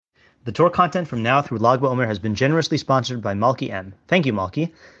The Torah content from now through Lag BaOmer has been generously sponsored by Malki M. Thank you,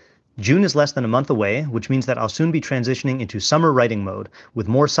 Malki. June is less than a month away, which means that I'll soon be transitioning into summer writing mode, with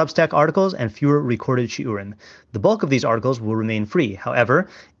more Substack articles and fewer recorded shiurim. The bulk of these articles will remain free. However,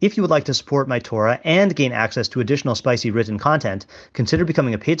 if you would like to support my Torah and gain access to additional spicy written content, consider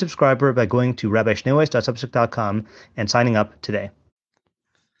becoming a paid subscriber by going to rabbishneweiss.substack.com and signing up today.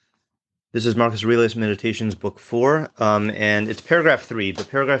 This is Marcus Aurelius Meditations, Book 4, and it's paragraph 3,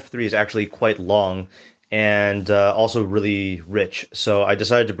 but paragraph 3 is actually quite long and also really rich. So I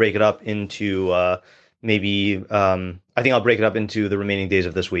decided to break it up into I think I'll break it up into the remaining days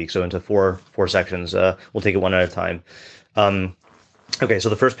of this week, so into four sections. We'll take it one at a time. Okay, so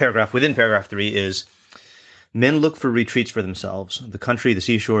the first paragraph within paragraph 3 is, men look for retreats for themselves, the country, the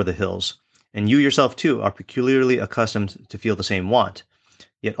seashore, the hills, and you yourself too are peculiarly accustomed to feel the same want.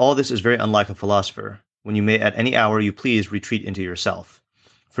 Yet all this is very unlike a philosopher, when you may at any hour you please retreat into yourself.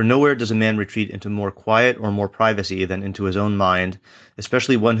 For nowhere does a man retreat into more quiet or more privacy than into his own mind,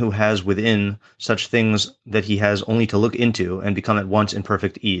 especially one who has within such things that he has only to look into and become at once in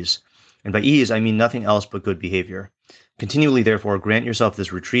perfect ease. And by ease I mean nothing else but good behavior. Continually, therefore, grant yourself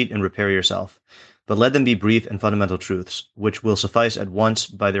this retreat and repair yourself. But let them be brief and fundamental truths, which will suffice at once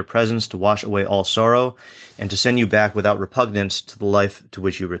by their presence to wash away all sorrow and to send you back without repugnance to the life to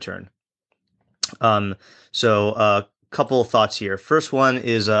which you return. So a couple thoughts here. First one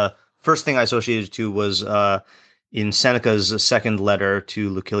is, first thing I associated to was in Seneca's second letter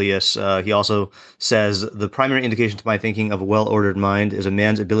to Lucilius. He also says, the primary indication to my thinking of a well-ordered mind is a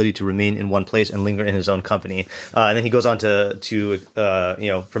man's ability to remain in one place and linger in his own company. And then he goes on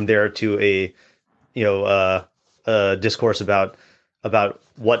to from there to a discourse about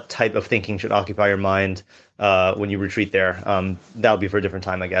what type of thinking should occupy your mind when you retreat there. That'll be for a different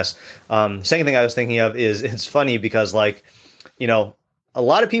time, I guess. Second thing I was thinking of is, it's funny because, a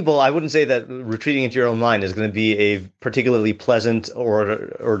lot of people, I wouldn't say that retreating into your own mind is going to be a particularly pleasant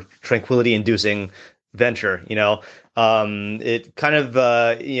or tranquility-inducing venture. It kind of,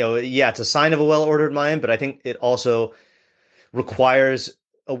 it's a sign of a well-ordered mind, but I think it also requires,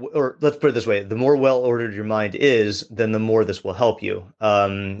 or let's put it this way, the more well-ordered your mind is, then the more this will help you.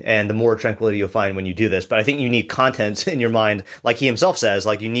 And the more tranquility you'll find when you do this. But I think you need content in your mind, like he himself says,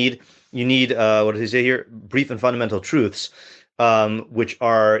 like you need what does he say here? Brief and fundamental truths, which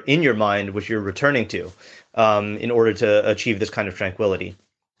are in your mind, which you're returning to, in order to achieve this kind of tranquility.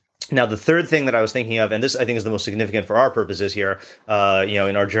 Now, the third thing that I was thinking of, and this I think is the most significant for our purposes here,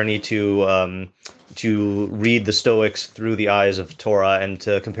 in our journey to read the Stoics through the eyes of Torah and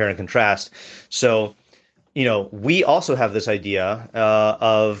to compare and contrast. So, we also have this idea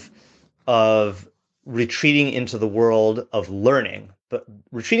of retreating into the world of learning, but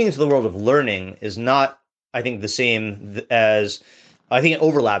retreating into the world of learning is not, I think, the same as, I think it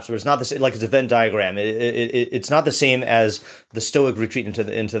overlaps, but it's not the same. Like, it's a Venn diagram. It's not the same as the Stoic retreat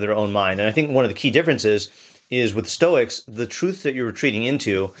into their own mind. And I think one of the key differences is, with Stoics, the truth that you're retreating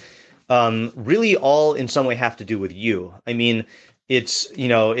into really all in some way have to do with you. I mean, it's,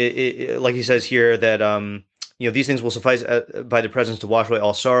 like he says here that, these things will suffice by the presence to wash away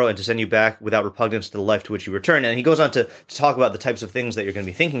all sorrow and to send you back without repugnance to the life to which you return. And he goes on to talk about the types of things that you're going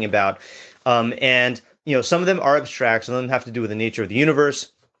to be thinking about. And some of them are abstract, some of them have to do with the nature of the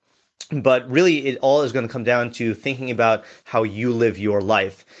universe. But really, it all is going to come down to thinking about how you live your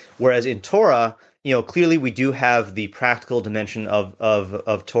life. Whereas in Torah, clearly we do have the practical dimension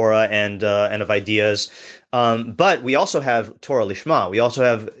of Torah and of ideas, but we also have Torah Lishma. We also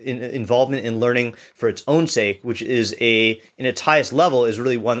have involvement in learning for its own sake, which is in its highest level is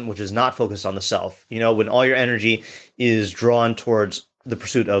really one which is not focused on the self. When all your energy is drawn towards the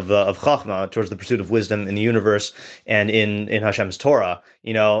pursuit of Chachma, towards the pursuit of wisdom in the universe and in Hashem's Torah.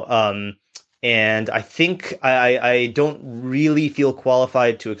 And I think I don't really feel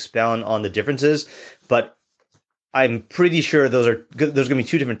qualified to expound on the differences, but I'm pretty sure there's going to be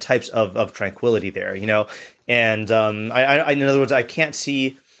two different types of tranquility there, And I in other words, I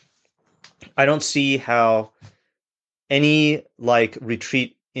don't see how any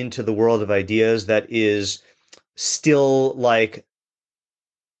retreat into the world of ideas that is still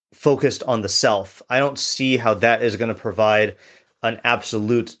focused on the self, I don't see how that is going to provide an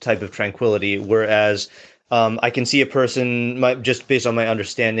absolute type of tranquility. Whereas I can see a person, just based on my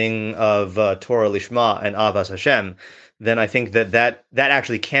understanding of Torah Lishma and Avas Hashem, then I think that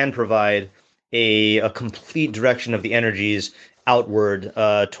actually can provide a complete direction of the energies outward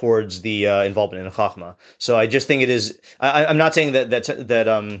towards the involvement in Chachma. So I just think it is. I'm not saying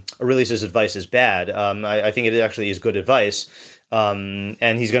that Aurelius's advice is bad. I think it actually is good advice.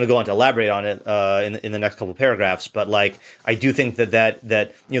 And he's going to go on to elaborate on it in the next couple of paragraphs. But like, I do think that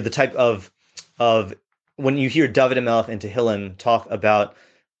the type of when you hear David Melech and Tehillim talk about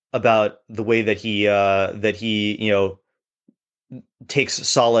the way that he takes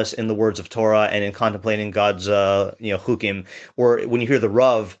solace in the words of Torah and in contemplating God's chukim, or when you hear the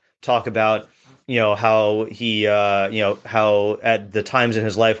Rav talk about how he how at the times in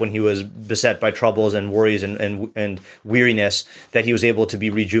his life when he was beset by troubles and worries and weariness, that he was able to be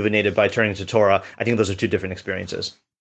rejuvenated by turning to Torah. I think those are two different experiences.